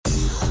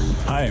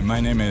Hi, my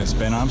name is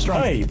Ben Armstrong.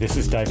 Hi, this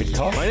is David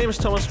Koch. My name is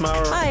Thomas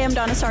Maurer. Hi, I'm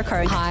Donna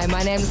Sarkar. Hi,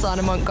 my name is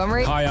Lana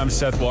Montgomery. Hi, I'm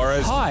Seth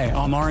Juarez. Hi,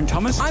 I'm Aaron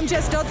Thomas. I'm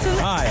Jess Dodson.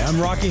 Hi, I'm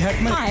Rocky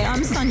Heckman. Hi,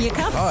 I'm Sonia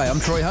Cuff. Hi, I'm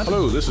Troy Hunt.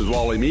 Hello, this is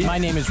Wally Mead. My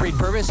name is Reed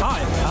Purvis.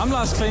 Hi, I'm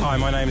Lars Klint. Hi,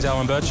 my name is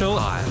Alan Birchall.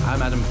 Hi,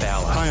 I'm Adam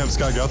Fowler. Hi, I'm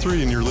Scott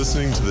Guthrie, and you're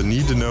listening to the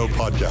Need to Know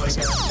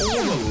podcast.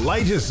 All the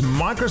latest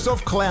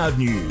Microsoft Cloud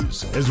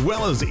news, as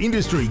well as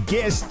industry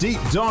guest deep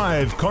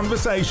dive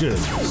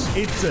conversations.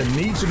 It's a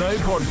Need to Know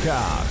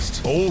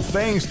podcast. All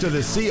thanks to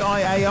the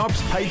CIA Ops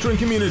patron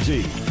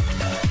community.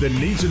 The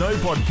Need to Know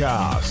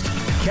podcast.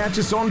 Catch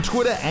us on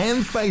Twitter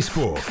and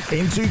Facebook,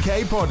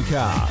 N2K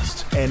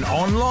Podcast, and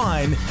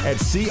online at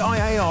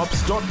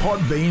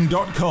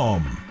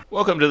ciaops.podbean.com.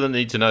 Welcome to the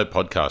Need to Know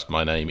podcast.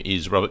 My name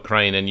is Robert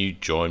Crane and you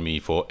join me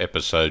for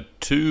episode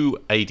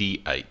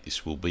 288.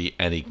 This will be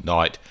an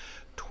Ignite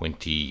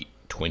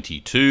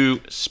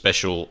 2022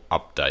 special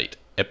update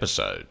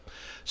episode.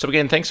 So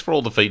again, thanks for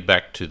all the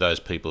feedback to those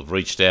people who've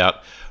reached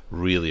out.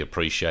 Really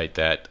appreciate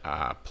that.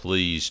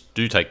 Please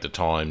do take the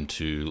time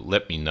to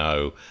let me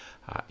know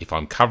if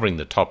I'm covering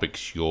the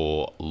topics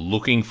you're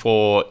looking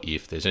for.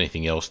 If there's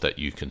anything else that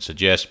you can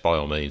suggest, by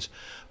all means,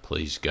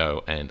 please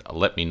go and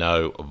let me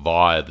know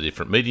via the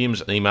different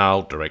mediums,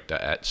 email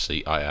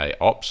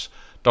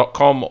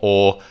director@ciaops.com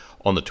or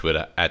on the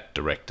Twitter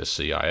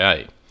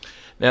 @directorcia.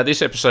 Now,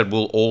 this episode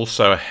will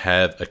also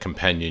have a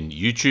companion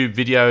YouTube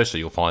video, so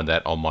you'll find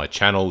that on my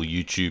channel,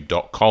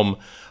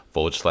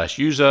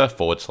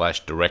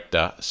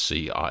 youtube.com/user/director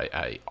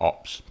CIA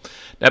Ops.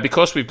 Now,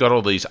 because we've got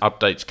all these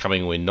updates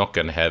coming, we're not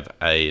going to have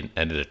an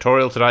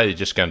editorial today. There's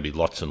just going to be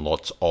lots and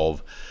lots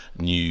of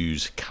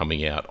news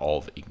coming out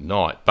of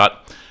Ignite.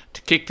 But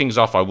to kick things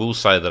off, I will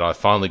say that I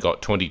finally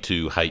got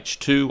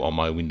 22H2 on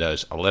my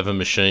Windows 11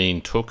 machine.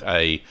 Took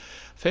a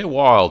fair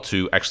while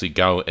to actually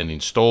go and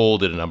install,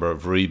 did a number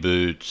of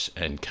reboots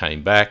and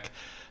came back.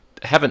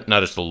 Haven't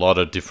noticed a lot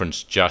of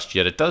difference just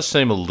yet. It does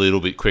seem a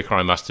little bit quicker,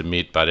 I must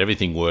admit, but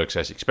everything works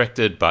as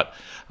expected, but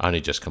I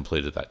only just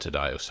completed that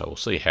today, so we'll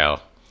see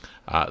how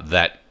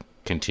that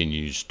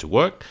continues to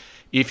work.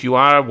 If you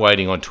are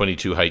waiting on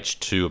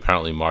 22H2,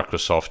 apparently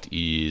Microsoft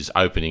is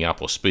opening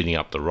up or speeding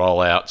up the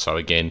rollout. So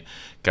again,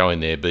 go in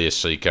there, be a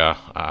seeker,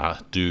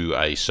 do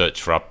a search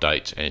for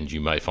updates, and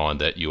you may find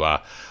that you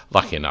are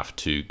lucky enough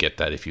to get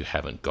that if you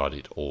haven't got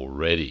it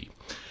already.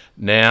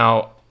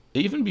 Now,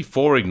 even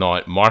before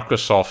Ignite,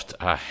 Microsoft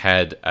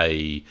had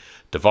a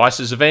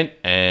devices event,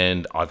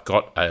 and I've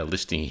got a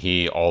listing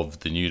here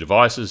of the new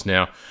devices.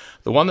 Now,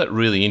 the one that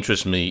really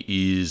interests me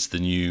is the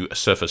new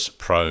Surface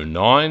Pro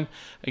 9.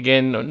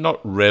 Again, not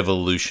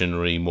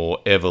revolutionary, more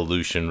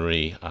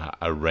evolutionary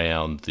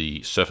around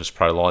the Surface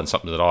Pro line,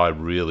 something that I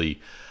really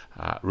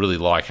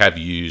like, have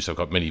used. I've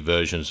got many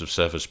versions of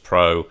Surface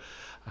Pro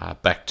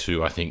back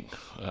to, I think,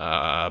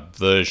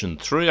 version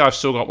 3. I've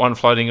still got one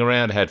floating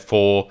around. I had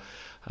 4,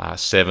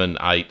 7,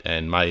 8,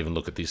 and may even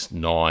look at this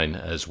 9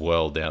 as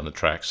well down the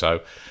track.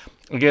 So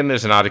again,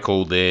 there's an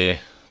article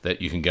there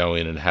that you can go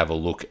in and have a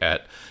look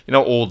at,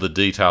 all the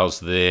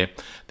details there.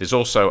 There's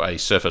also a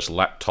Surface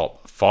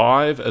Laptop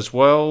 5 as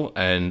well,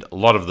 and a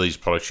lot of these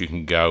products you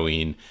can go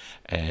in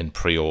and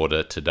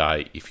pre-order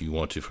today if you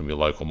want to from your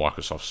local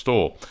Microsoft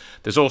store.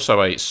 There's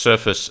also a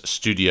Surface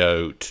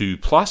Studio 2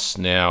 Plus.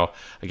 Now,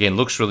 again,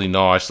 looks really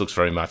nice, looks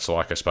very much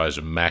like, I suppose,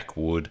 a Mac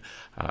would.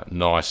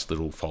 Nice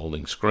little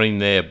folding screen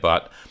there,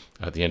 but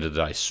at the end of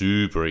the day,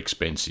 super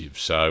expensive.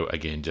 So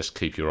again, just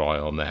keep your eye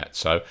on that.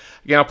 So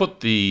again, I'll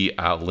put the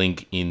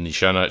link in the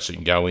show notes so you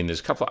can go in.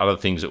 There's a couple of other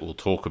things that we'll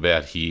talk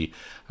about here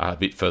a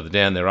bit further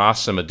down. There are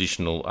some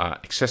additional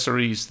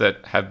accessories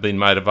that have been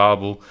made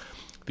available.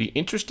 The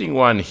interesting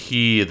one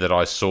here that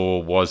I saw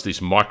was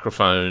this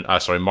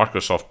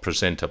Microsoft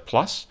Presenter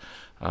Plus.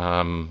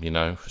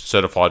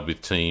 Certified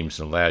with Teams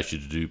and allows you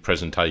to do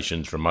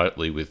presentations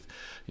remotely with,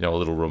 a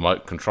little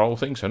remote control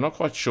thing. So not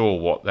quite sure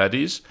what that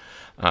is.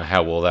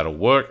 How well that'll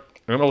work,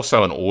 and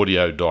also an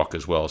audio dock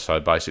as well, so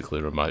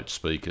basically remote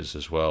speakers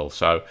as well.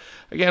 So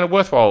again, a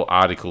worthwhile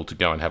article to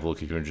go and have a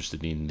look if you're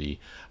interested in the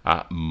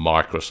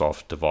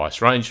Microsoft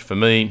device range. For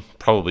me,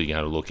 probably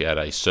going to look at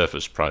a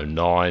Surface Pro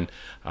 9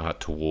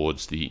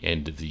 towards the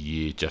end of the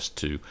year, just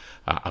to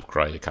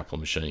upgrade from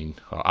a machine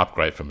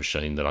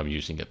that I'm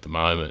using at the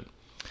moment.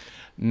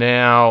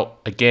 Now,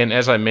 again,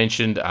 as I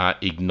mentioned,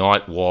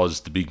 Ignite was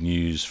the big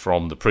news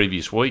from the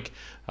previous week.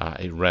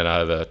 It ran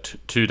over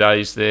 2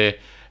 days there,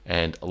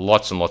 and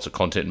lots and lots of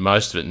content.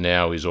 Most of it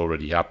now is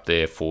already up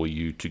there for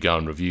you to go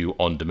and review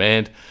on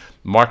demand.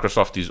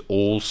 Microsoft is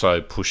also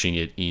pushing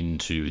it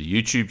into the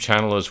YouTube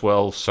channel as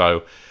well.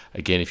 So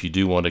again, if you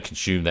do want to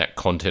consume that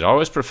content, I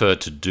always prefer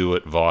to do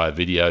it via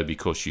video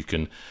because you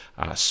can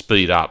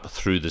speed up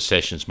through the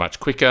sessions much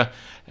quicker.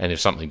 And if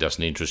something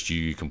doesn't interest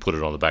you, you can put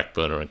it on the back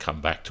burner and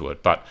come back to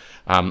it. But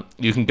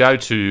you can go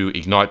to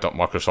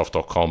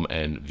ignite.microsoft.com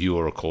and view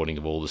a recording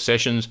of all the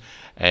sessions.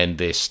 And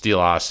there still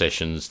are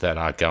sessions that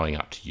are going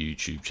up to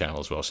YouTube channel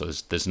as well. So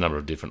there's a number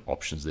of different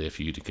options there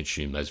for you to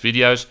consume those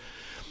videos.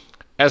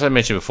 as I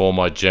mentioned before,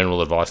 my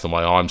general advice, the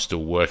way I'm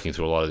still working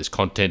through a lot of this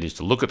content, is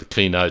to look at the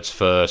keynotes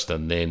first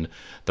and then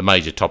the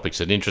major topics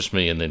that interest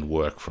me and then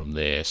work from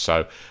there.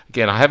 So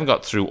again, I haven't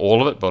got through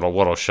all of it, but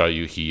what I'll show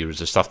you here is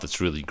the stuff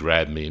that's really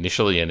grabbed me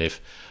initially, and if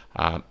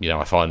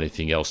I find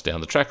anything else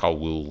down the track, I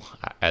will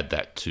add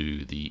that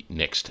to the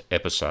next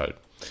episode.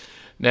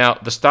 Now,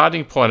 the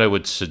starting point I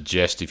would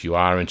suggest if you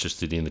are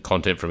interested in the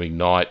content from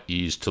Ignite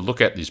is to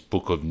look at this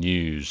book of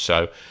news.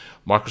 So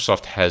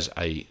Microsoft has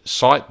a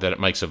site that it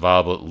makes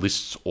available. It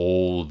lists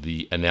all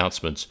the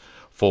announcements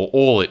for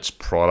all its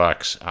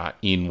products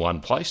in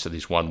one place. So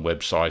there's one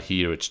website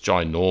here. It's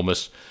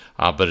ginormous,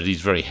 but it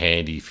is very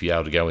handy if you're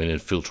able to go in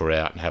and filter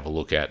out and have a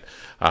look at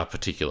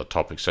particular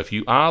topics. So if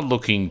you are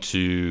looking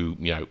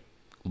to,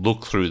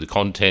 look through the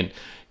content,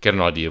 get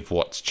an idea of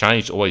what's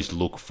changed, always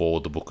look for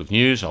the book of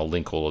news. I'll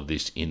link all of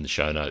this in the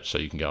show notes so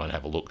you can go and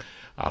have a look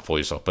for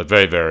yourself, but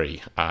very,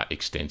 very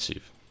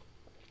extensive.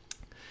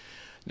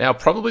 Now,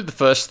 probably the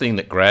first thing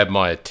that grabbed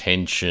my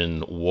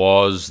attention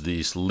was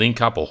this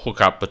link up or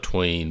hook up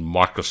between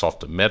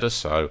Microsoft and Meta,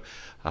 so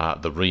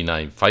the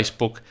renamed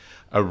Facebook,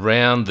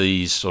 around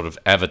these sort of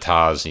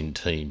avatars in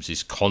Teams,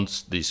 this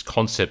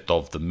concept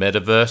of the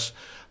metaverse.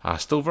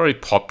 Still very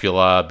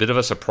popular, a bit of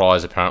a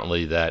surprise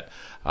apparently that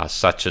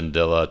Satya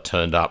Nadella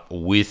turned up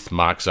with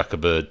Mark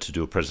Zuckerberg to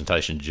do a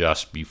presentation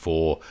just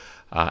before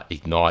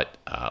Ignite.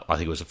 I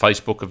think it was a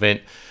Facebook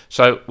event.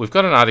 So we've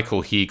got an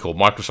article here called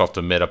Microsoft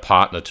and Meta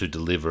Partner to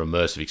Deliver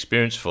Immersive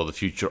Experience for the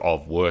Future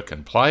of Work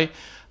and Play.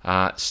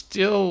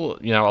 Still,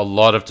 a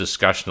lot of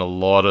discussion, a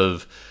lot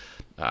of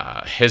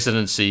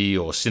hesitancy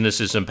or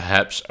cynicism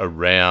perhaps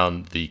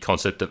around the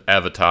concept of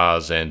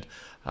avatars and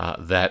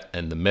that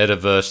and the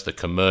metaverse, the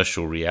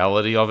commercial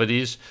reality of it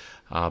is.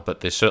 But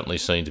they certainly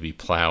seem to be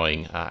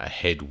ploughing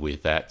ahead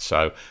with that.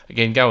 So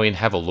again, go in,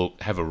 have a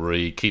look, have a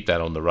read, keep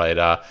that on the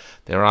radar.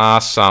 There are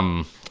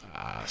some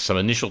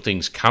initial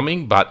things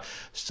coming, but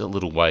still a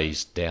little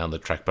ways down the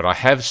track. But I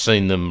have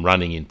seen them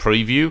running in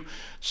preview,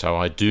 so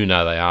I do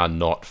know they are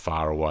not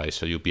far away.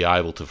 So you'll be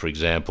able to, for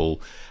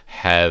example,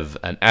 have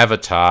an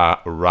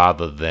avatar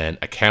rather than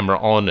a camera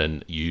on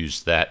and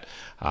use that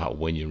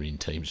when you're in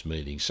Teams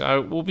meetings.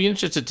 So we'll be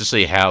interested to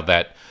see how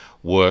that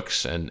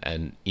works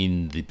and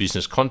in the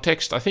business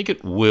context. I think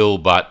it will,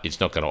 but it's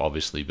not going to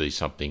obviously be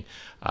something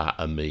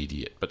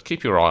immediate. But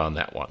keep your eye on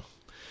that one.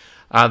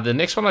 The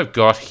next one I've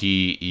got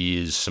here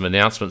is some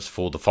announcements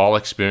for the file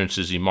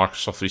experiences in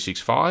Microsoft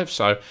 365.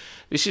 So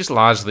this is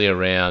largely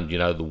around, the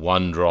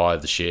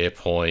OneDrive, the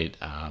SharePoint,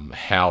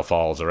 how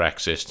files are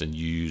accessed and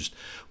used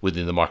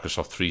within the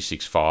Microsoft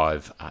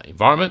 365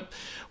 environment.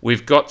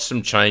 We've got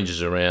some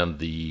changes around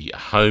the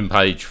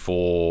homepage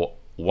for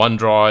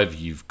OneDrive.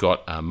 You've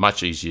got a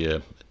much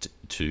easier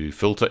to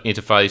filter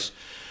interface.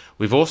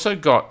 We've also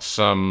got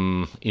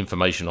some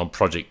information on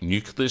Project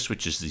Nucleus,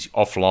 which is the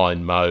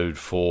offline mode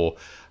for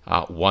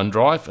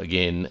OneDrive,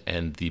 again,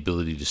 and the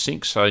ability to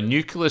sync. So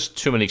Nucleus,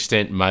 to an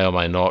extent, may or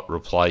may not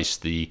replace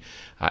the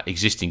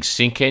existing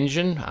sync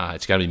engine.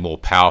 It's going to be more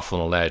powerful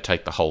and allow you to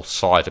take the whole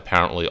site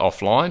apparently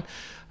offline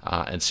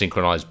and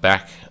synchronize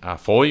back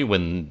for you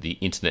when the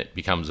internet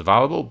becomes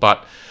available,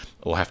 but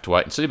we'll have to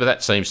wait and see. But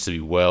that seems to be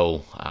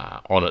well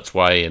on its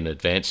way and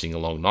advancing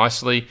along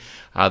nicely.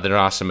 There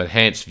are some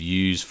enhanced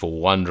views for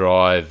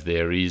OneDrive.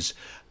 There is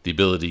the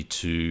ability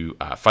to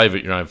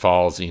favorite your own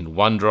files in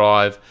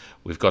OneDrive.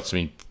 We've got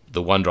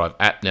the OneDrive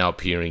app now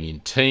appearing in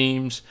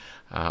Teams.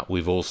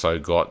 We've also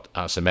got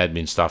some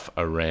admin stuff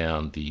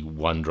around the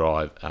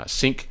OneDrive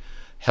sync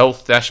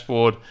health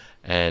dashboard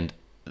and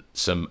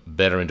some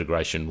better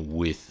integration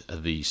with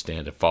the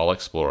standard file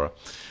explorer.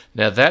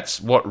 Now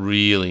that's what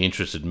really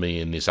interested me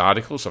in this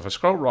article. So if I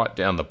scroll right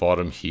down the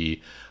bottom here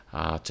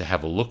to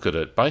have a look at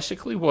it,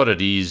 basically what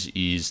it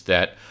is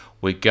that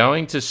we're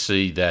going to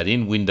see that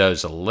in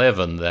Windows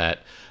 11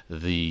 that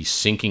the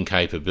syncing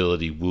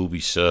capability will be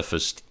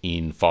surfaced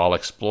in File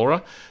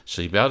Explorer.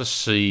 So you'll be able to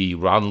see,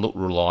 rather than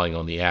relying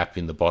on the app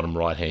in the bottom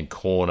right-hand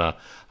corner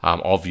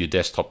of your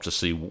desktop to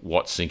see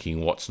what's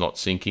syncing, what's not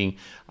syncing.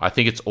 I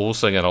think it's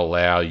also going to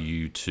allow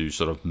you to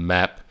sort of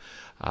map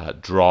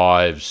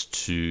drives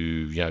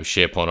to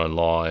SharePoint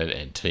Online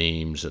and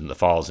Teams and the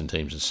files in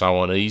Teams and so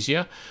on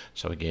easier.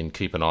 So again,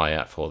 keep an eye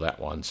out for that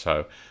one.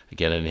 So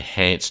again, an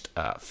enhanced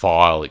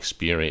file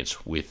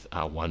experience with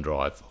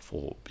OneDrive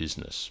for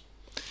Business.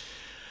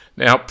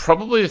 Now,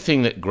 probably the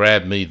thing that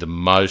grabbed me the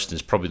most and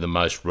is probably the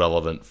most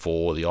relevant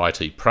for the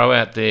IT pro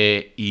out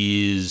there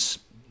is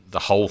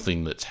the whole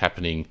thing that's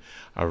happening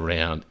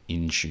around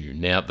Intune.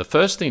 Now, the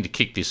first thing to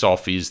kick this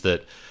off is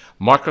that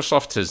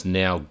Microsoft has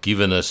now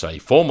given us a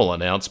formal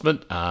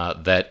announcement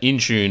that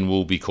Intune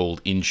will be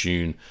called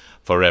Intune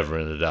forever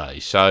and a day.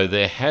 So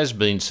there has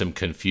been some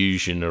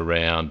confusion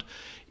around,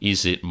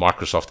 is it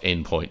Microsoft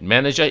Endpoint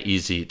Manager?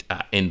 Is it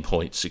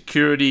Endpoint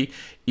Security?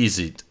 Is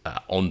it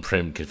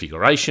On-Prem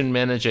Configuration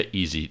Manager?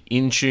 Is it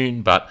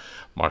Intune? But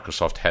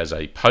Microsoft has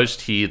a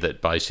post here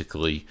that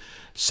basically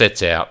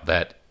sets out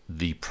that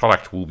the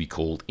product will be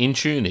called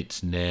Intune.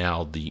 It's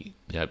now the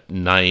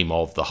name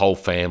of the whole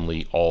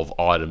family of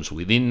items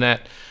within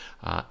that.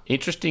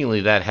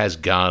 Interestingly, that has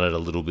garnered a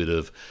little bit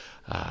of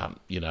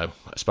I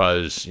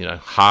suppose,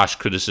 harsh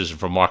criticism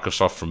from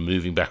Microsoft from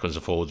moving backwards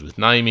and forwards with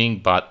naming,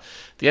 but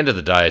at the end of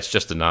the day, it's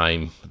just a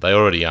name. They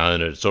already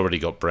own it. It's already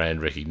got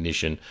brand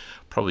recognition.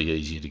 Probably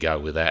easier to go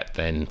with that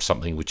than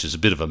something which is a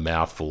bit of a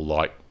mouthful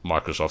like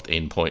Microsoft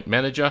Endpoint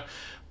Manager.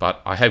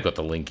 But I have got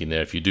the link in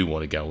there if you do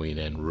want to go in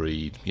and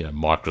read,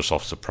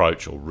 Microsoft's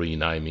approach or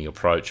renaming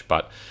approach.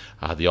 But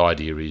the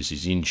idea is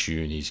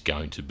Intune is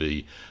going to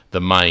be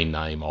the main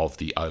name of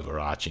the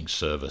overarching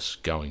service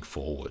going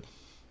forward.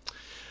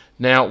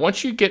 Now,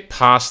 once you get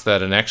past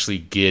that and actually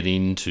get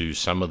into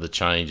some of the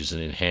changes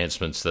and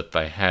enhancements that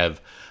they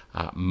have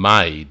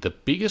made, the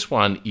biggest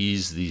one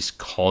is this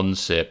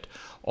concept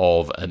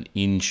of an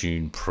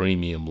Intune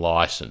premium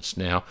license.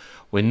 Now,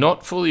 we're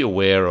not fully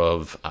aware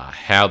of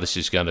how this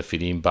is going to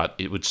fit in, but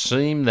it would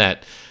seem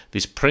that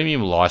this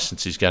premium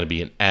license is going to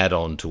be an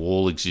add-on to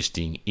all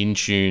existing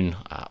Intune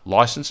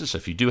licenses. So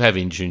if you do have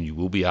Intune, you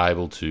will be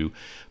able to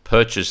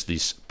purchase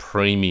this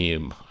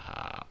premium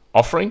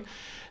offering.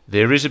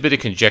 There is a bit of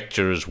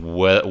conjecture as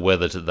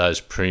whether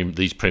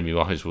these premium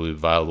offerings will be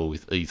available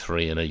with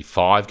E3 and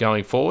E5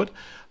 going forward,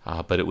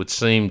 but it would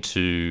seem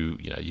to,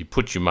 you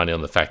put your money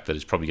on the fact that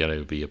it's probably going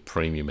to be a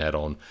premium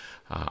add-on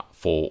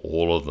for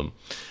all of them.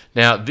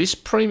 Now, this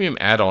premium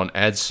add-on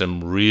adds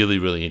some really,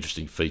 really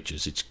interesting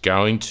features. It's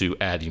going to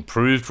add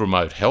improved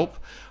remote help,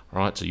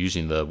 right? So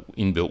using the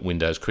inbuilt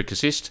Windows Quick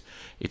Assist.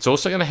 It's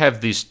also going to have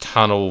this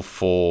tunnel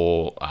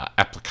for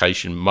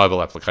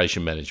mobile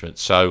application management.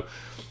 So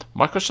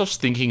Microsoft's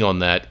thinking on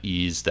that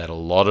is that a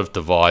lot of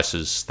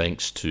devices,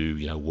 thanks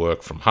to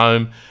work from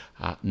home,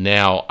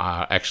 now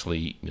are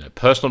actually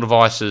personal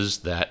devices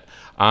that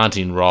aren't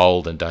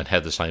enrolled and don't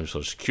have the same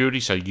sort of security.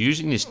 So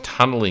using this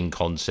tunneling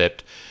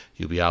concept,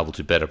 you'll be able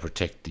to better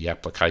protect the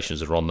applications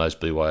that are on those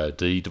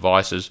BYOD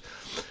devices.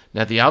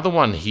 Now, the other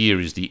one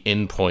here is the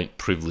endpoint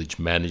privilege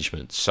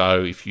management.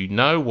 So if you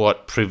know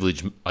what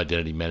privilege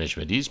identity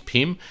management is,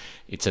 PIM,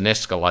 it's an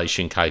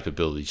escalation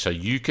capability. So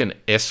you can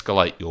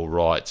escalate your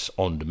rights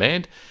on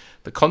demand.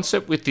 The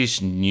concept with this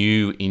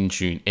new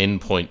Intune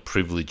endpoint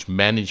privilege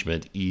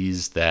management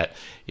is that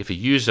if a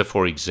user,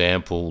 for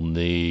example,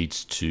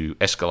 needs to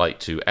escalate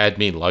to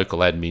local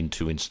admin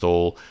to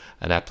install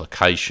an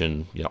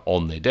application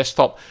on their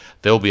desktop,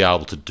 they'll be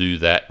able to do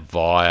that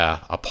via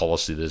a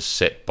policy that is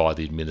set by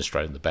the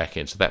administrator in the back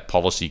end. So that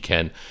policy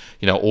can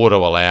auto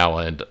allow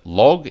and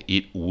log.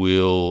 It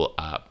will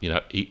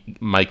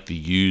make the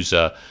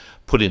user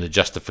put in a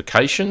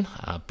justification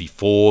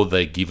before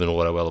they're given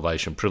auto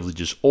elevation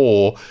privileges,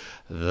 or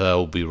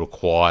they'll be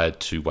required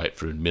to wait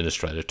for an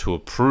administrator to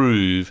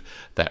approve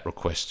that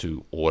request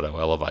to auto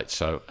elevate.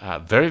 So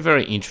very,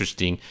 very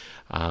interesting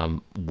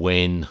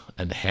when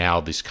and how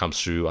this comes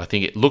through. I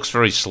think it looks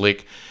very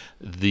slick.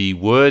 The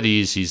word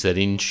is that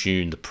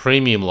Intune, the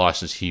premium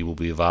license here, will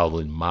be available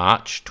in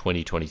March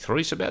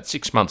 2023, so about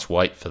 6 months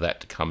wait for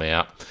that to come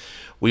out.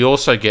 We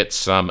also get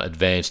some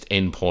advanced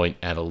endpoint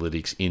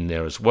analytics in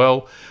there as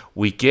well.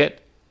 We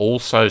get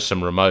also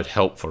some remote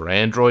help for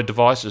Android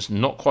devices.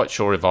 Not quite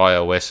sure if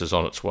iOS is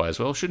on its way as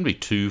well. Shouldn't be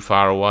too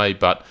far away,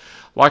 but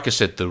like I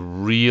said, the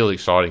real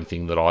exciting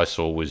thing that I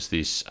saw was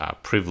this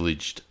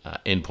privileged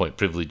endpoint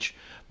privilege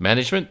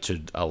management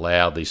to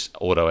allow this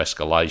auto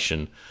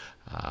escalation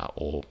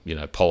or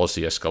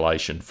policy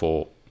escalation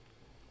for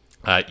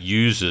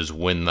users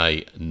when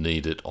they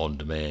need it on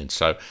demand.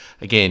 So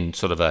again,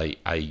 sort of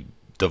a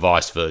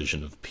device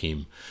version of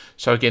PIM.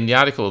 So again, the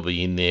article will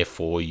be in there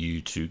for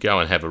you to go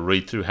and have a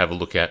read through, have a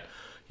look at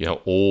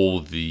all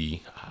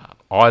the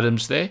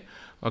items there.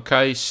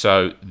 Okay,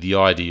 so the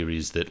idea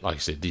is that, like I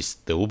said,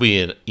 there will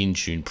be an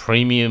Intune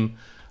premium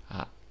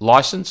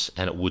license,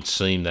 and it would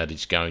seem that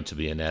it's going to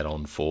be an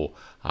add-on for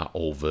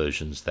all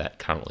versions that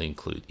currently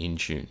include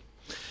Intune.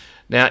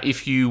 Now,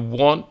 if you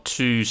want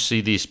to see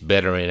this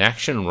better in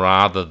action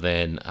rather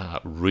than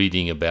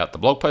reading about the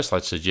blog post,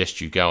 I'd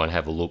suggest you go and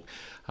have a look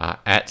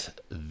at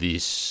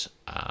this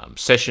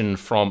session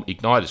from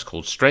Ignite. It's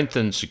called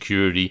Strengthen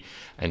Security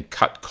and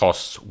Cut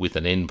Costs with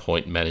an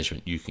Endpoint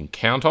Management You Can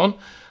Count On.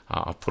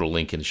 I've put a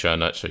link in the show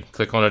notes so you can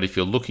click on it. If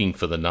you're looking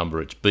for the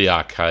number, it's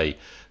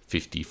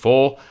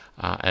BRK54,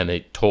 and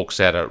it talks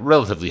at a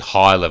relatively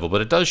high level,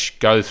 but it does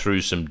go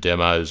through some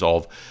demos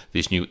of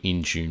this new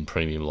Intune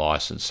premium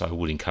license. So I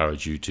would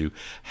encourage you to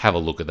have a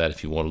look at that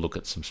if you want to look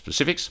at some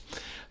specifics.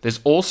 There's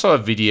also a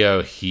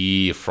video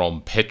here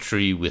from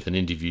Petri with an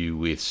interview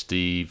with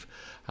Steve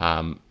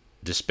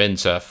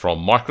Dispenza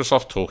from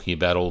Microsoft talking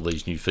about all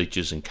these new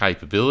features and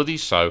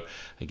capabilities. So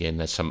again,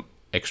 there's some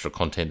extra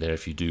content there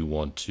if you do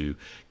want to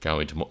go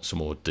into some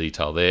more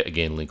detail there.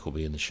 Again, link will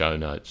be in the show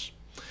notes.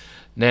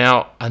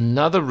 Now,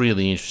 another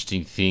really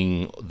interesting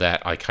thing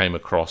that I came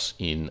across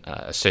in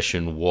a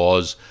session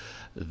was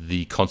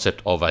the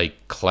concept of a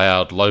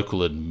cloud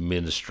local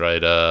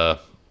administrator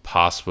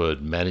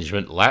password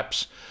management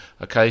lapse.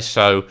 Okay,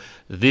 so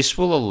this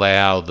will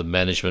allow the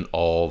management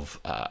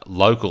of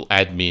local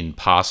admin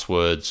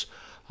passwords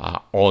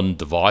on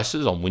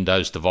devices, on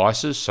Windows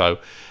devices. So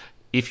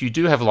if you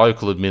do have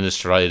local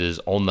administrators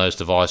on those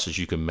devices,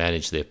 you can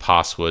manage their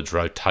passwords,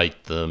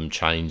 rotate them,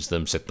 change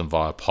them, set them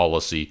via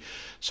policy.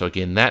 So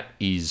again, that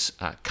is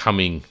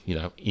coming,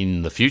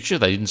 in the future.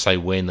 They didn't say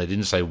when, they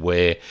didn't say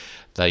where,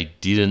 they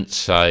didn't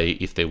say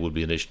if there would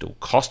be an additional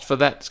cost for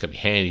that. It's going to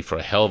be handy for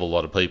a hell of a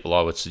lot of people,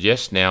 I would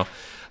suggest. Now,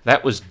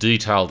 that was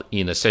detailed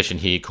in a session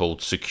here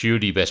called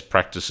Security Best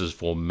Practices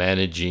for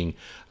Managing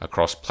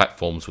Across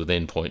Platforms with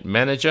Endpoint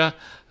Manager.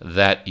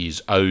 That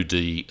is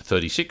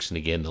OD36, and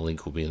again, the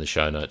link will be in the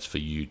show notes for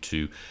you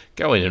to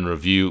go in and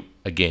review.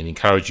 Again,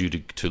 encourage you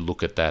to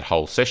look at that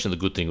whole session. The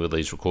good thing with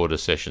these recorded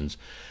sessions,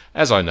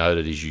 as I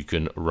noted, is you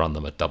can run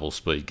them at double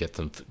speed,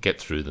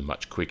 get through them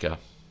much quicker.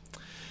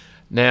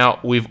 Now,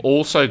 we've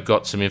also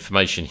got some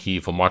information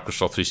here for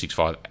Microsoft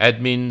 365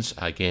 admins.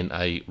 Again,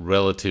 a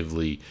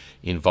relatively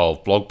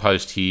involved blog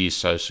post here,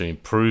 so some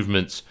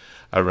improvements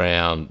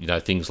around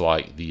things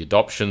like the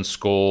adoption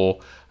score,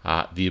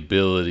 the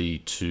ability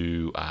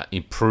to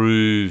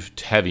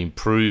have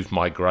improved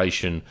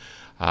migration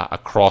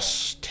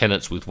across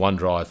tenants with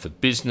OneDrive for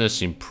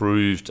Business,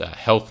 improved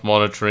health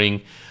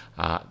monitoring.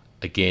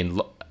 Again,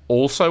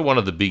 also one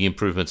of the big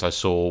improvements I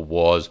saw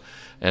was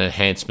an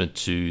enhancement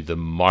to the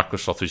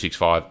Microsoft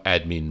 365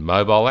 admin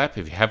mobile app.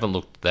 If you haven't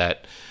looked at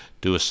that,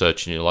 do a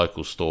search in your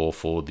local store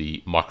for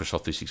the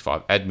Microsoft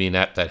 365 admin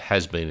app. That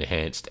has been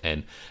enhanced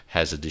and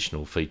has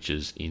additional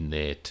features in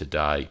there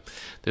today.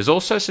 There's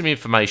also some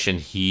information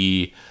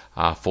here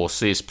for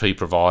CSP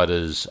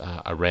providers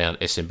around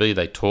SMB.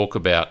 They talk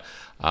about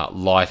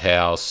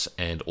Lighthouse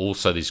and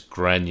also this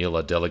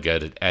granular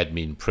delegated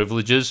admin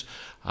privileges.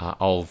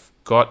 I've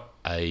got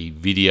a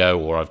video,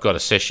 or I've got a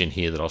session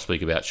here that I'll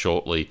speak about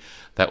shortly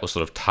that was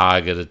sort of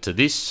targeted to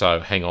this,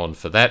 so hang on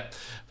for that.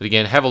 But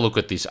again, have a look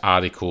at this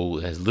article.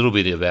 It has a little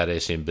bit about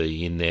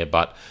SMB in there,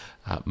 but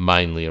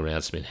mainly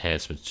around some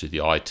enhancements to the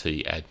IT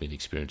admin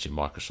experience in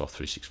Microsoft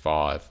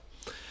 365.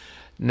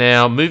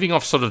 Now, moving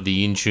off sort of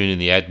the Intune and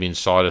the admin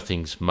side of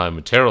things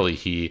momentarily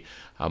here,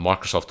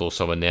 Microsoft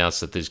also announced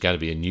that there's going to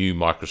be a new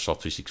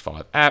Microsoft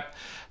 365 app,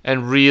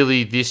 and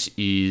really this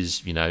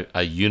is,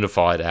 a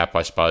unified app,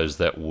 I suppose,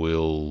 that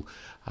will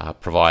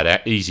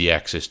provide easy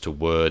access to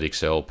Word,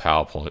 Excel,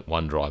 PowerPoint,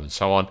 OneDrive, and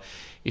so on.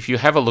 If you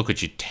have a look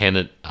at your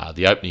tenant,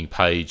 the opening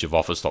page of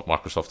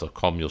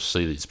office.microsoft.com, you'll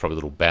see there's probably a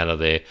little banner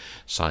there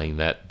saying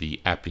that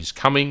the app is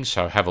coming,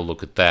 so have a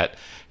look at that.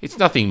 It's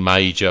nothing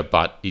major,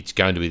 but it's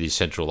going to be this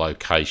central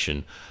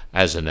location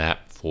as an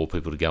app for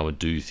people to go and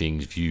do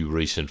things, view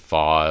recent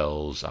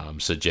files,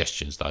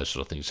 suggestions, those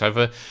sort of things. So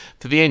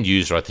for the end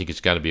user, I think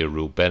it's going to be a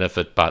real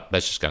benefit, but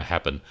that's just going to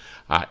happen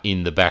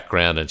in the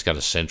background, and it's going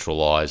to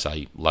centralize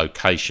a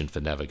location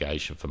for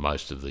navigation for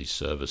most of these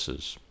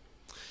services.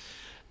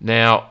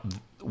 Now,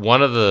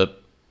 one of the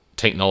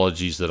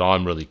technologies that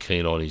I'm really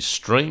keen on is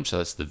Stream, so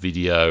that's the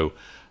video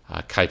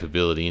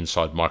capability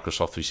inside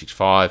Microsoft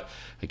 365.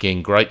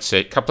 Again, great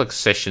couple of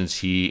sessions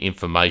here,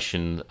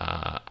 information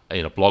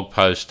in a blog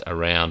post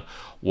around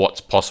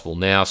what's possible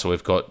now. So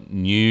we've got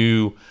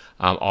new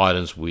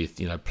items with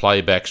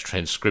playbacks,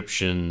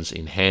 transcriptions,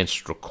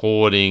 enhanced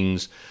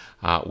recordings.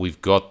 We've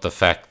got the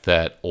fact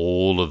that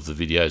all of the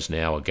videos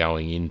now are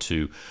going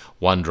into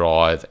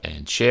OneDrive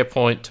and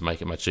SharePoint to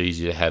make it much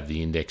easier to have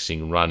the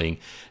indexing running,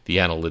 the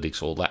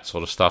analytics, all that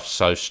sort of stuff.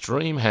 So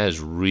Stream has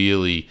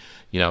really,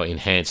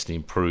 enhanced and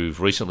improved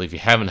recently. If you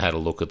haven't had a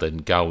look at it, then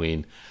go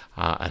in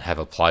and have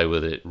a play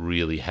with it. It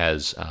really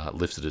has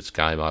lifted its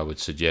game, I would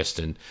suggest,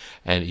 and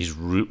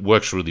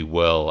works really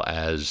well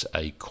as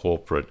a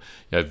corporate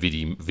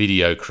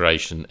video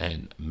creation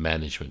and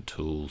management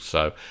tool.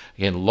 So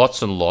again,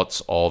 lots and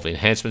lots of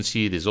enhancements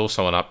here. There's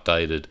also an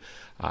updated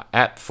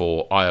app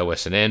for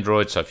iOS and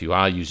Android, so if you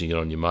are using it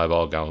on your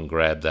mobile, go and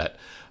grab that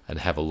and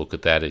have a look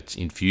at that. It's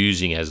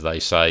infusing, as they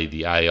say,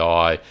 the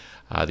AI,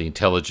 the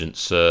intelligent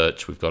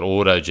search. We've got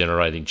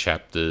auto-generating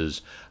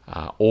chapters.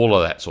 All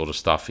of that sort of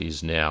stuff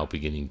is now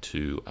beginning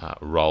to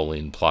roll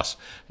in, plus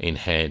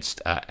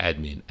enhanced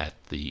admin at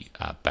the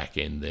back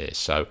end there.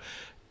 So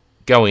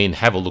go in,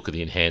 have a look at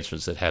the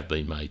enhancements that have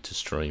been made to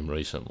Stream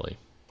recently.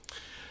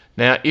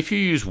 Now, if you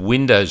use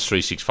Windows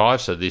 365,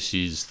 so this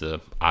is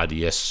the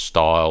RDS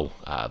style,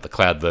 the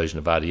cloud version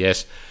of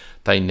RDS,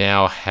 they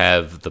now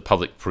have the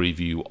public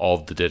preview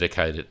of the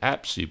dedicated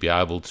apps. So you'll be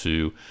able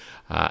to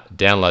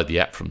download the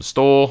app from the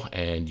store,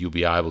 and you'll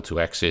be able to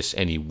access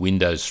any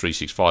Windows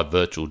 365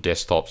 virtual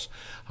desktops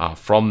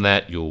from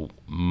that. You'll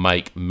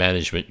make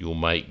management, you'll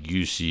make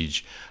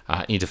usage,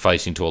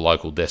 interfacing to a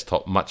local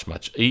desktop much,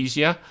 much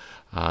easier.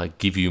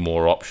 Give you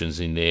more options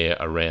in there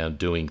around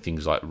doing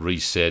things like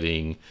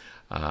resetting,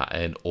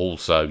 and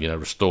also,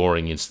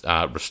 restoring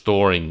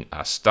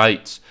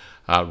states,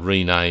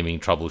 renaming,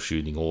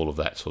 troubleshooting, all of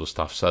that sort of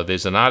stuff. So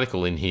there's an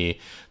article in here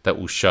that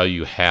will show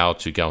you how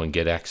to go and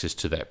get access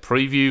to that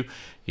preview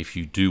if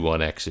you do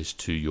want access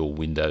to your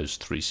Windows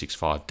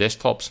 365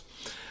 desktops.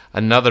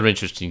 Another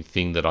interesting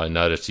thing that I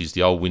noticed is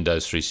the old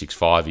Windows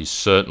 365 is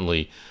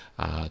certainly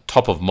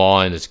top of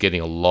mind. It's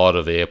getting a lot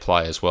of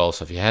airplay as well.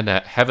 So if you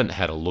haven't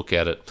had a look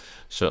at it,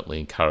 certainly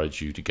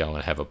encourage you to go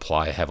and have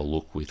a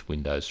look with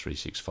Windows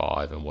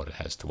 365 and what it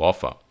has to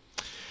offer.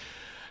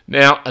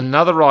 Now,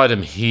 another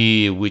item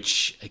here,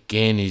 which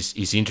again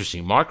is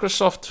interesting.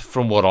 Microsoft,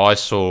 from what I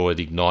saw at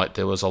Ignite,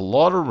 there was a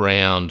lot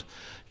around,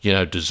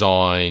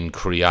 design,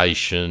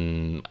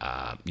 creation,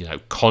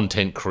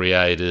 content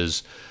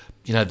creators,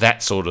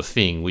 that sort of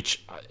thing,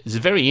 which is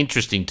very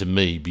interesting to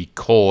me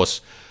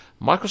because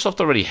Microsoft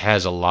already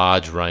has a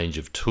large range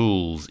of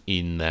tools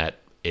in that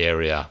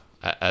area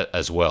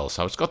as well.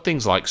 So it's got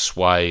things like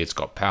Sway, it's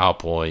got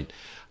PowerPoint,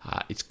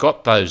 it's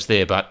got those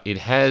there, but it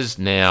has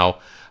now,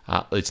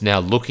 it's now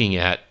looking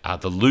at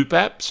the Loop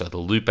app. So the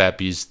Loop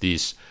app is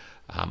this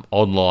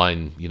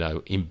online,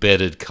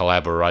 embedded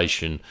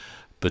collaboration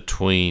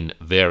between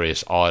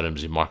various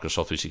items in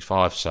Microsoft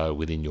 365. So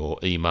within your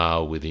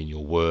email, within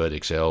your Word,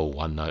 Excel,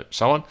 OneNote,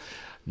 so on.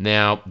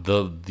 Now,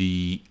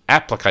 the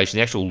application,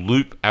 the actual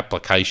Loop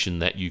application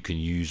that you can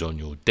use on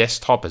your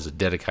desktop as a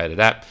dedicated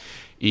app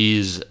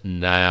is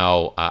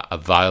now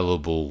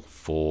available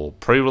for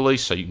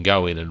pre-release. So you can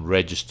go in and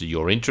register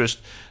your interest.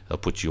 They'll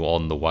put you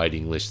on the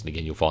waiting list. And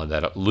again, you'll find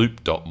that at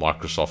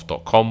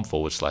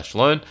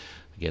loop.microsoft.com/learn.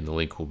 Again, the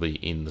link will be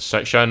in the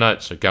show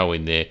notes. So go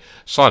in there,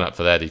 sign up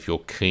for that if you're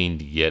keen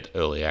to get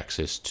early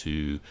access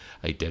to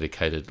a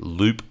dedicated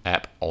Loop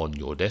app on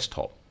your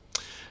desktop.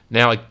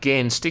 Now,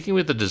 again, sticking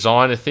with the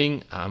designer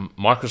thing,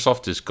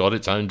 Microsoft has got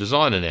its own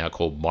designer now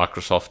called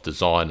Microsoft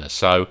Designer.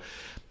 So,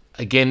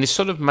 again, this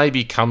sort of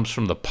maybe comes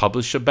from the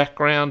publisher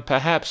background,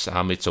 perhaps.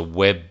 It's a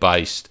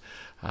web-based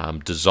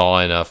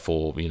designer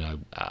for,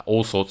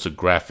 all sorts of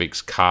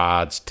graphics,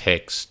 cards,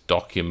 text,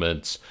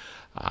 documents,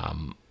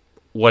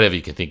 whatever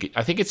you can think.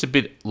 I think it's a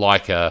bit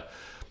like the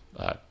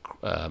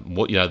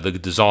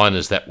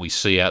designers that we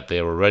see out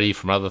there already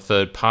from other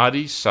third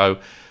parties. So,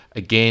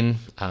 again,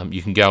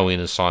 you can go in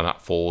and sign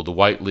up for the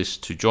wait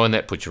list to join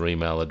that, put your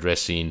email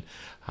address in.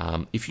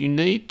 If you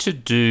need to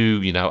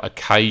do,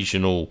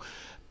 occasional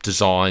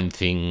design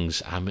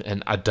things,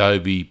 and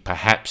Adobe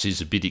perhaps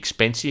is a bit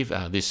expensive,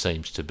 this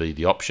seems to be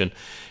the option.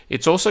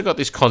 It's also got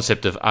this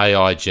concept of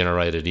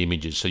AI-generated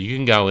images. So you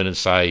can go in and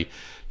say,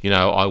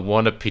 I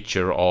want a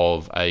picture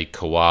of a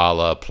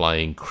koala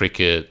playing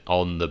cricket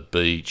on the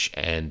beach,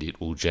 and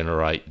it will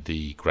generate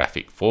the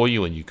graphic for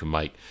you, and you can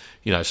make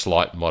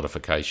slight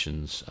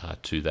modifications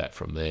to that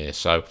from there.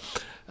 So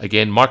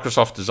again,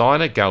 Microsoft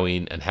Designer, go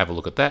in and have a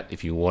look at that.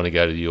 If you want to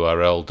go to the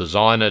URL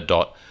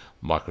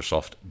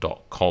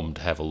designer.microsoft.com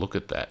to have a look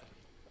at that.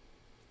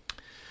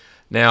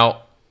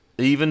 Now,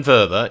 even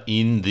further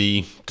in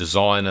the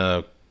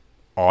designer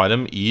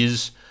item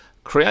is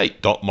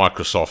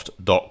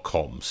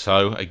create.microsoft.com.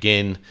 So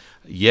again,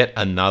 yet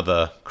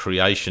another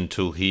creation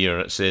tool here,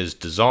 and it says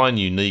design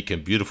unique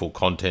and beautiful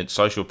content,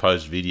 social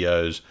post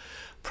videos,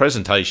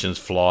 presentations,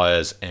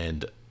 flyers,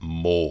 and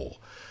more.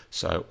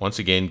 So once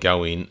again,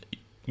 go in.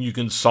 You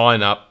can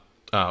sign up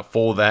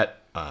for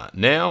that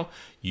now.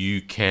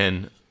 You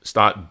can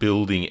start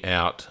building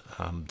out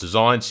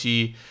designs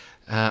here.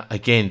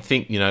 Again,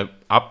 think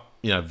up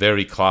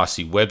very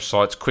classy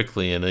websites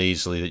quickly and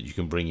easily that you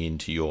can bring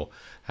into your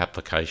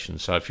application.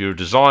 So if you're a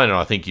designer,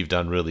 I think you've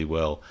done really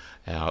well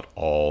out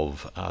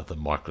of the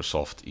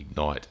Microsoft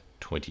Ignite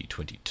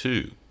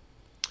 2022.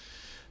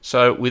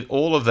 So with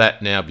all of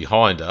that now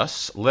behind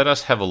us, let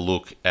us have a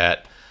look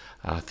at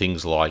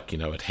things like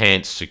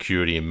enhanced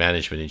security and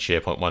management in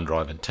SharePoint,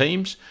 OneDrive, and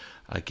Teams.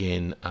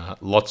 Again,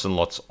 lots and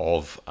lots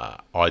of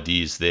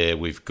ideas there.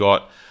 We've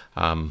got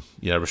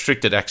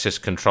restricted access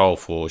control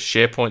for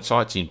SharePoint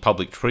sites in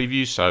public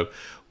preview, so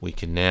we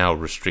can now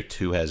restrict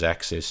who has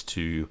access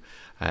to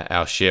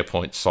our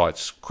SharePoint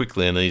sites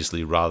quickly and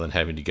easily rather than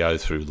having to go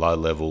through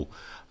low-level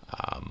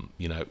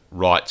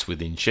rights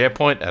within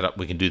SharePoint.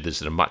 We can do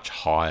this at a much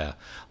higher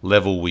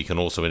level. We can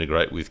also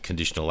integrate with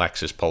conditional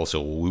access policy,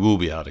 or we will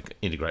be able to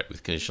integrate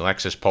with conditional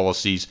access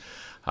policies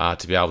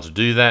to be able to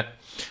do that.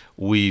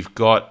 We've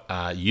got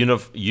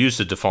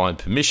user-defined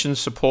permission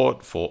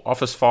support for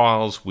Office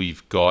files.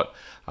 We've got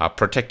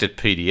protected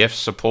PDF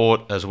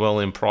support as well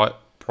in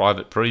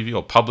private preview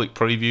or public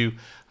preview.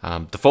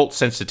 Default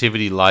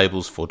sensitivity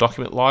labels for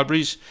document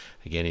libraries,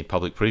 again in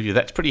public preview.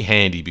 That's pretty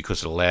handy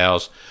because it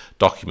allows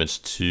documents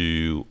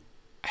to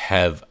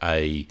have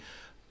a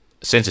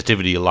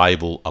sensitivity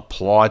label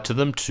applied to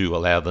them to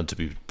allow them to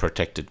be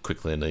protected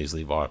quickly and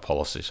easily via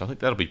policy. So I think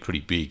that'll be pretty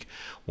big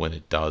when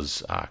it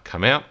does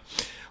come out.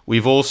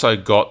 We've also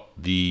got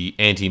the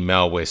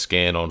anti-malware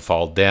scan on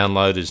file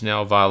download is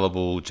now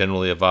available,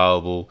 generally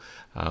available.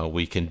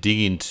 We can dig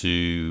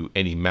into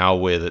any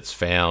malware that's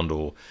found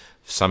or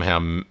somehow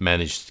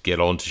managed to get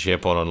onto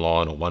SharePoint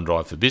Online or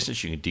OneDrive for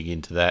Business. You can dig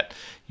into that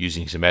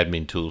using some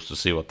admin tools to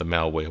see what the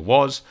malware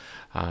was.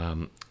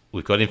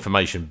 We've got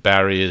information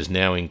barriers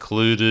now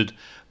included,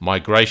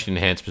 migration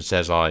enhancements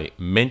as I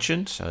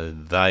mentioned, so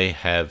they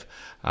have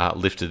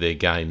lifted their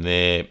game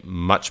there.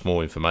 Much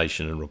more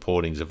information and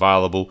reporting is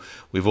available.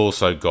 We've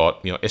also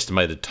got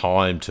estimated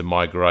time to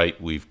migrate.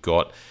 We've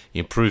got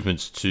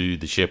improvements to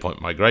the SharePoint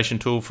migration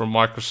tool from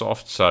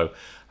Microsoft. So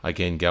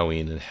again, go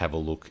in and have a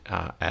look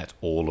at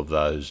all of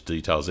those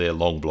details there.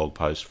 Long blog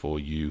post for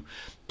you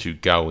to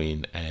go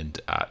in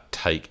and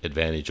take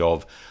advantage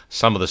of.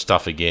 Some of the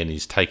stuff, again,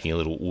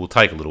 will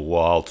take a little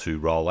while to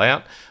roll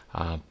out.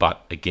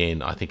 But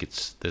again, I think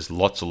there's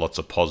lots and lots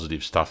of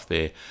positive stuff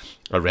there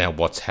around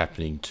what's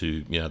happening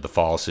to the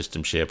file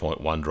system,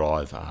 SharePoint,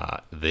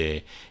 OneDrive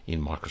there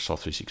in Microsoft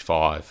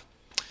 365.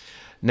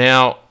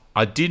 Now,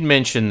 I did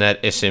mention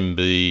that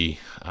SMB,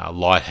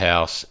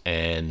 Lighthouse,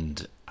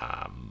 and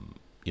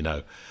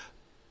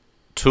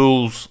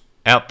tools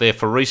out there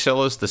for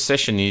resellers. The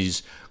session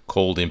is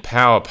called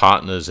Empower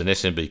Partners and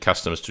SMB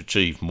Customers to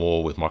Achieve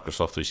More with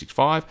Microsoft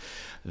 365.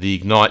 The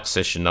Ignite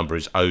session number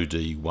is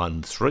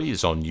OD13,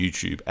 is on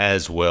YouTube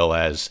as well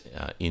as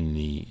in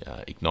the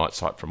Ignite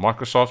site from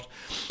Microsoft.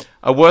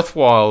 A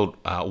worthwhile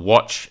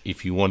watch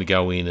if you want to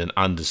go in and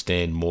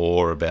understand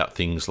more about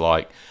things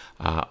like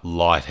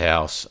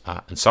Lighthouse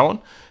and so on.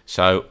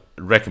 So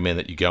recommend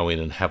that you go in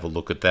and have a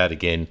look at that.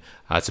 Again,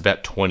 it's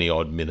about 20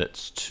 odd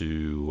minutes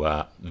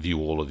to view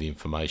all of the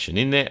information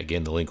in there.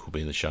 Again, the link will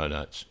be in the show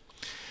notes.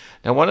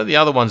 Now, one of the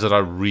other ones that I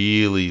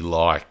really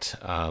liked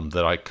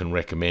that I can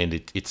recommend,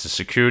 it's a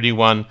security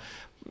one,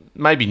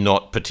 maybe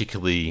not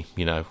particularly,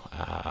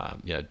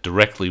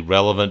 directly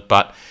relevant,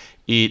 but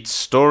it's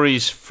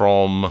stories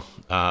from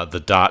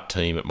the Dart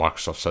team at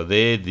Microsoft. So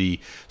they're the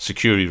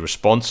security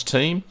response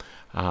team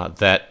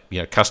that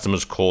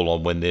customers call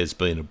on when there's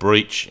been a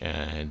breach,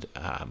 and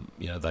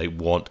they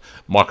want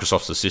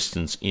Microsoft's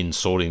assistance in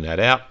sorting that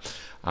out.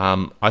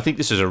 I think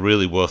this is a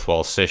really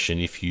worthwhile session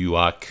if you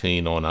are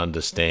keen on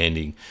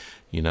understanding,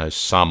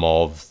 some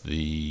of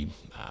the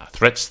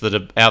threats that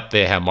are out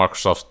there, how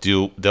Microsoft's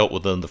dealt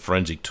with them, the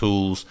forensic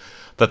tools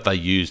that they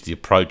use, the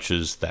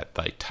approaches that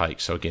they take.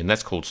 So again,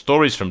 that's called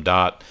Stories from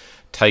Dart,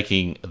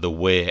 Taking the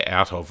Wear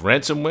Out of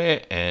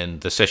Ransomware,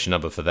 and the session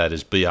number for that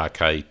is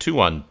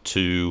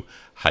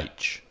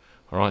BRK212H.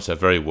 All right, so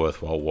very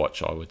worthwhile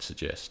watch, I would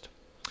suggest.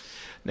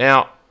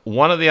 Now,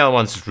 one of the other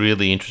ones that's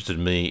really interested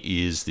me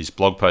is this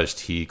blog post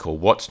here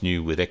called What's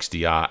New with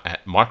XDR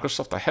at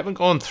Microsoft. I haven't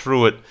gone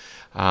through it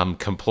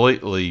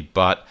completely,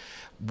 but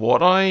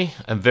what I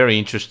am very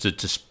interested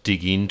to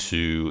dig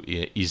into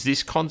is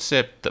this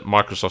concept that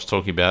Microsoft's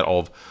talking about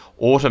of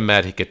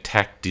automatic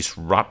attack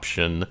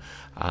disruption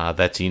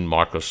that's in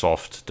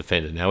Microsoft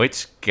Defender. Now,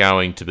 it's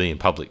going to be in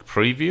public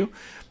preview.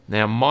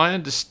 Now, my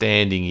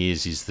understanding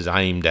is that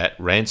aimed at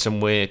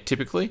ransomware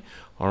typically.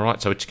 All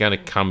right, so it's going to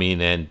come in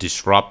and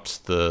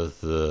disrupt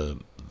the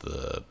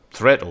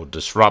threat or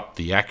disrupt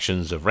the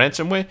actions of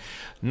ransomware.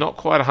 Not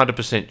quite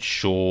 100%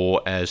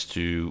 sure as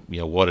to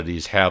what it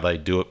is, how they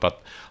do it,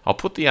 but I'll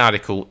put the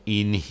article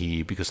in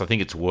here because I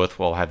think it's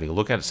worthwhile having a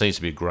look at. It seems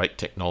to be a great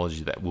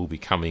technology that will be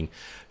coming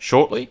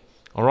shortly.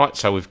 All right,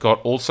 so we've got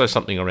also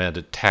something around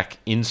attack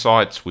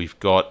insights. We've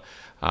got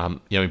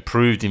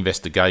improved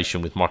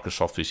investigation with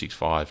Microsoft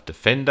 365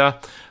 Defender.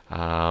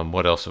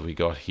 What else have we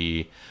got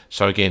here?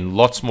 So again,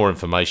 lots more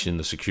information in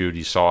the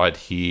security side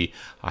here.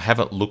 I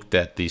haven't looked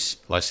at this,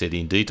 like I said,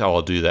 in detail.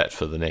 I'll do that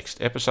for the next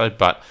episode.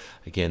 But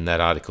again, that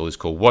article is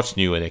called What's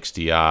New in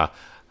XDR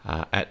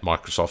at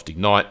Microsoft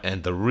Ignite.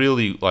 And the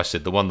really, like I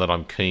said, the one that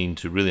I'm keen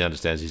to really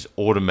understand is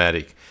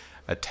automatic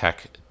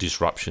attack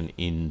disruption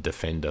in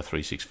Defender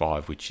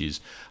 365, which is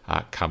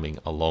coming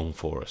along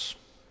for us.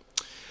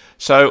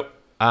 So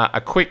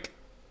a quick,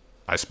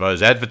 I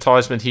suppose,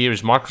 advertisement here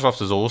is Microsoft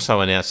has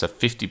also announced a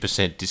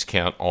 50%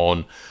 discount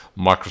on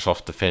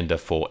Microsoft Defender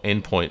for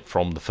Endpoint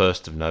from the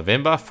 1st of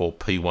November for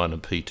P1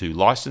 and P2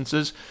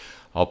 licenses.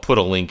 I'll put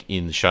a link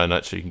in the show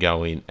notes so you can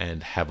go in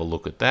and have a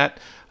look at that.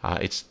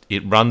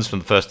 It runs from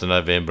the 1st of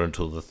November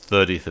until the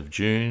 30th of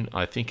June,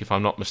 I think, if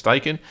I'm not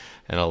mistaken,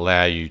 and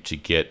allow you to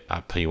get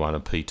P1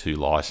 and P2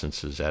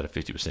 licenses at a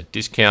 50%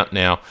 discount.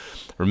 Now,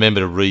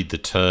 remember to read the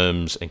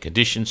terms and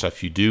conditions. So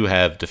if you do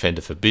have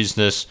Defender for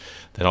Business,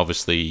 then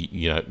obviously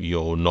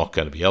you're not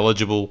going to be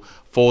eligible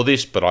for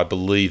this, but I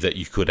believe that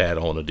you could add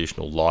on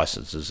additional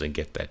licenses and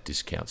get that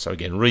discount. So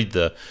again, read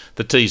the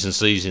T's and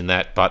C's in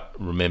that, but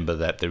remember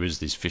that there is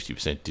this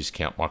 50%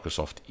 discount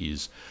Microsoft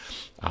is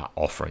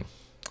offering.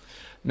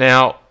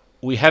 Now,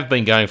 we have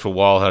been going for a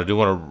while, and I do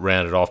want to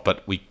round it off,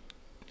 but we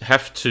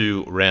have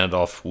to round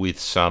off with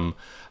some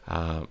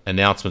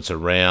announcements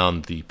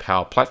around the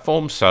Power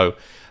Platform. So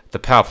the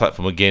Power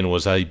Platform, again,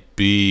 was a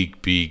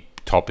big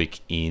topic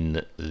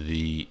in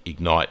the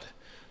Ignite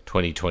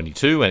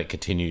 2022, and it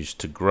continues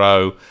to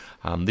grow.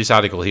 This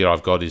article here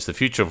I've got is the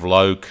future of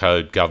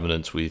low-code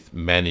governance with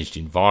managed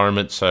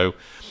environment. So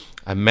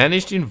a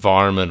managed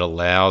environment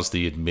allows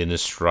the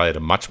administrator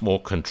much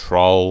more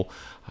control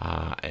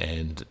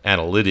and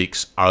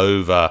analytics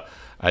over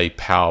a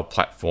Power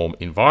Platform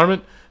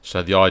environment.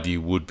 So the idea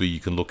would be you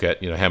can look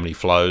at how many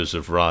flows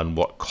have run,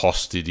 what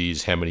cost it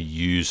is, how many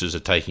users are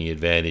taking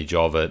advantage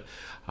of it,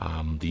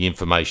 the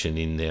information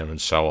in there, and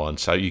so on.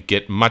 So you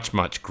get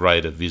much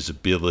greater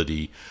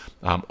visibility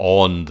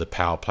on the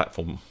Power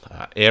Platform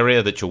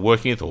area that you're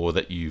working with or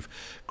that you've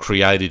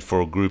created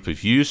for a group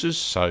of users.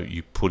 So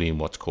you put in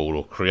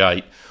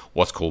create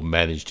what's called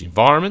managed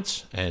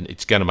environments, and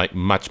it's going to make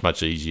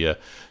much easier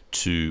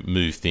to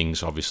move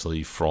things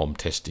obviously from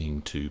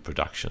testing to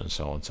production and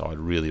so on. So I'd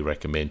really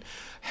recommend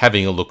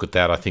having a look at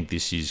that. I think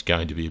this is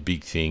going to be a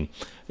big thing,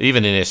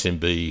 even in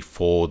SMB,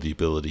 for the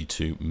ability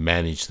to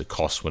manage the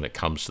costs when it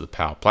comes to the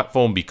Power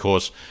Platform,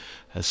 because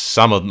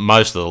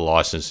most of the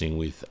licensing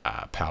with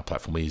Power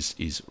Platform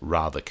is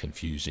rather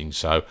confusing.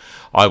 So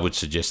I would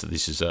suggest that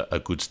this is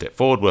a good step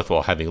forward,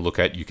 worthwhile having a look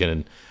at. You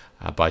can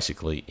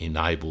basically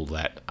enable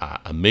that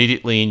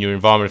immediately in your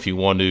environment if you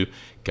want to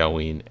go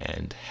in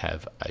and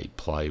have a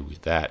play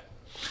with that.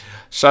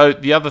 So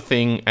the other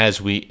thing,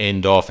 as we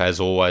end off, as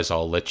always,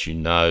 I'll let you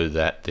know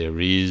that there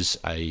is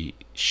a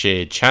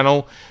shared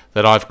channel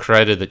that I've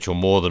created that you're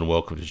more than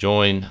welcome to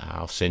join.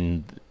 I'll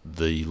send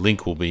the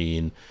link, will be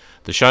in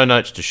the show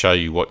notes to show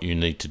you what you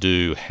need to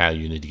do, how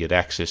you need to get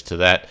access to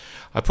that.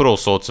 I put all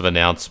sorts of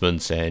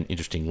announcements and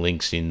interesting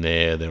links in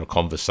there. There are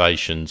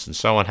conversations and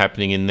so on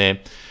happening in there.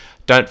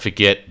 Don't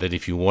forget that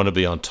if you want to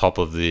be on top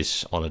of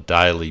this on a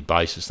daily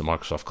basis, the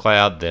Microsoft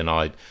Cloud, then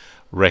I'd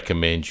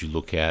recommend you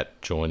look at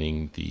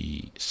joining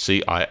the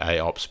CIA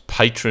Ops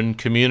Patron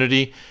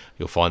community.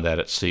 You'll find that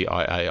at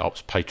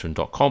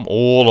ciaopspatron.com.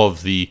 All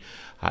of the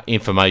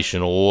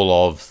information,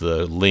 all of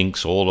the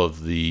links, all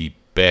of the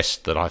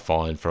best that I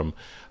find from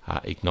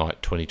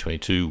Ignite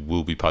 2022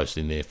 will be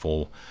posted in there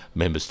for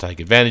members to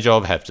take advantage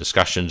of, have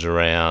discussions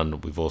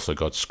around. We've also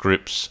got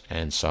scripts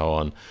and so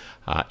on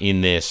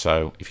in there.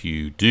 So if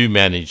you do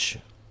manage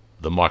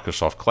the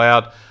Microsoft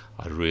Cloud,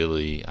 I'd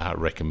really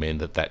recommend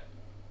that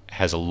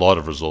has a lot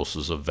of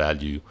resources of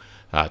value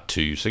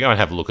to you. So go and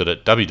have a look at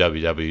it,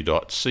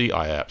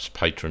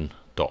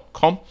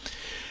 www.ciapspatron.com.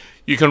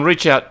 You can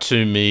reach out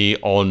to me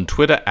on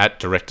Twitter at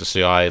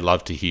DirectorCI.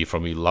 Love to hear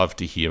from you. Love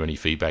to hear any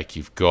feedback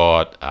you've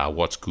got.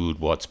 What's good,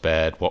 what's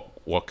bad,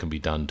 what can be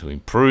done to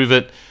improve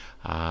it.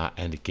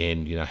 And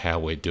again, how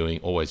we're doing.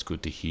 Always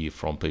good to hear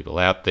from people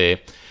out there.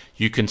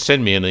 You can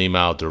send me an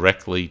email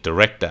directly,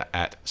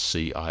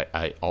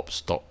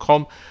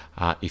 director@ciaops.com,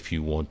 if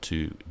you want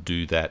to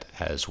do that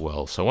as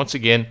well. So once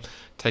again,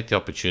 take the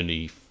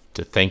opportunity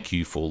to thank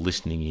you for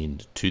listening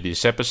in to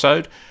this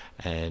episode,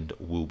 and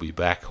we'll be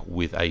back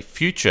with a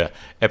future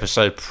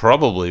episode,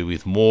 probably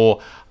with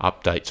more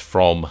updates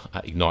from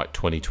Ignite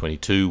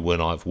 2022 when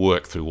I've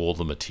worked through all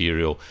the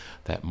material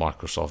that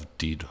Microsoft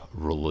did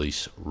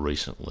release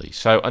recently.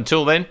 So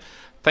until then,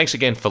 thanks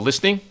again for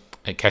listening,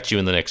 and catch you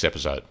in the next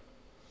episode.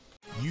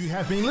 You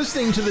have been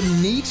listening to the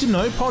Need to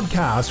Know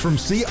podcast from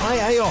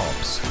CIA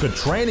Ops. For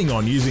training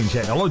on using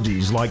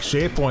technologies like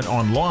SharePoint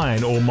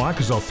Online or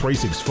Microsoft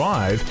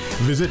 365,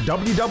 visit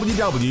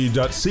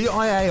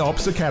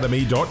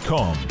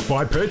www.ciaopsacademy.com.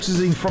 By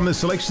purchasing from the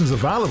selections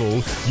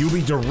available, you'll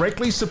be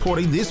directly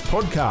supporting this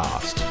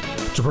podcast.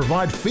 To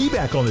provide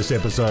feedback on this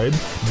episode,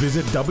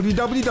 visit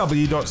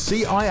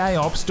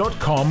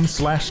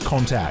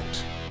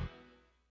www.ciaops.com/contact.